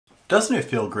Doesn't it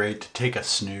feel great to take a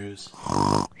snooze?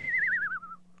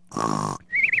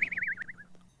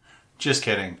 Just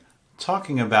kidding.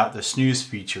 Talking about the snooze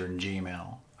feature in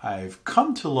Gmail. I've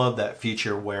come to love that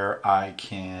feature where I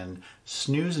can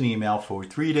snooze an email for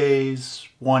 3 days,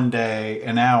 1 day,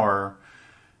 an hour.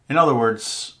 In other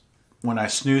words, when I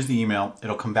snooze the email,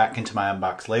 it'll come back into my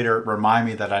inbox later, remind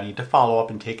me that I need to follow up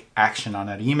and take action on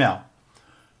that email.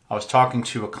 I was talking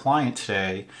to a client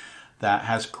today that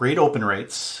has great open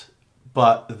rates,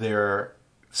 but their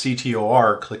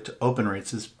CTOR, click to open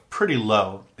rates, is pretty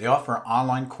low. They offer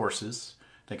online courses.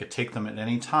 They could take them at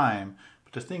any time.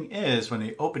 But the thing is, when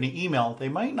they open the email, they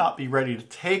might not be ready to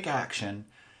take action,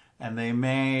 and they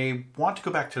may want to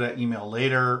go back to that email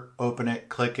later, open it,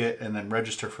 click it, and then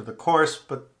register for the course,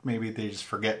 but maybe they just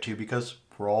forget to because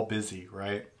we're all busy,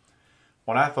 right?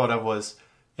 What I thought of was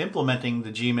implementing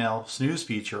the Gmail snooze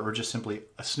feature, or just simply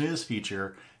a snooze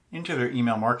feature, into their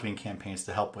email marketing campaigns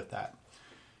to help with that.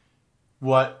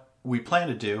 What we plan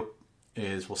to do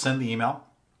is we'll send the email,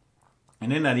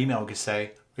 and in that email we can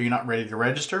say, are you not ready to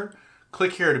register?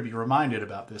 Click here to be reminded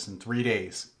about this in 3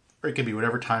 days. Or it could be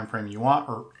whatever time frame you want,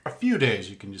 or a few days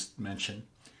you can just mention.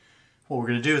 What we're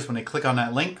going to do is when they click on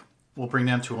that link, we'll bring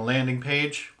them to a landing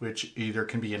page, which either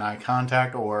can be an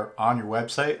iContact or on your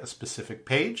website, a specific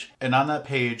page. And on that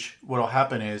page, what will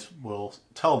happen is we'll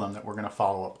tell them that we're going to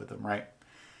follow up with them, right?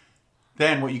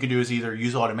 Then what you can do is either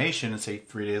use automation and say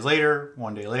 3 days later,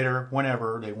 1 day later,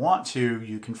 whenever they want to,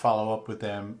 you can follow up with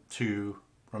them to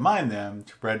remind them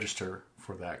to register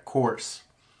for that course.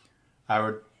 I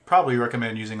would probably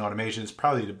recommend using automation. It's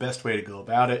probably the best way to go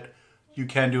about it. You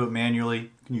can do it manually. You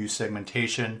can use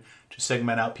segmentation to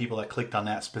segment out people that clicked on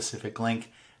that specific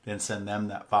link, then send them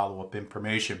that follow-up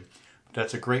information. But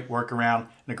that's a great workaround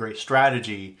and a great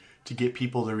strategy to get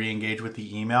people to re-engage with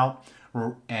the email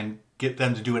and get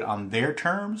them to do it on their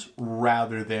terms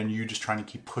rather than you just trying to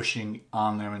keep pushing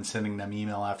on them and sending them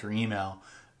email after email.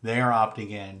 They are opting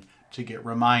in to get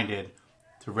reminded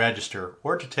to register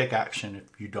or to take action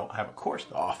if you don't have a course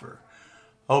to offer.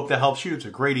 I hope that helps you. It's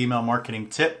a great email marketing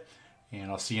tip,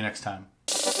 and I'll see you next time.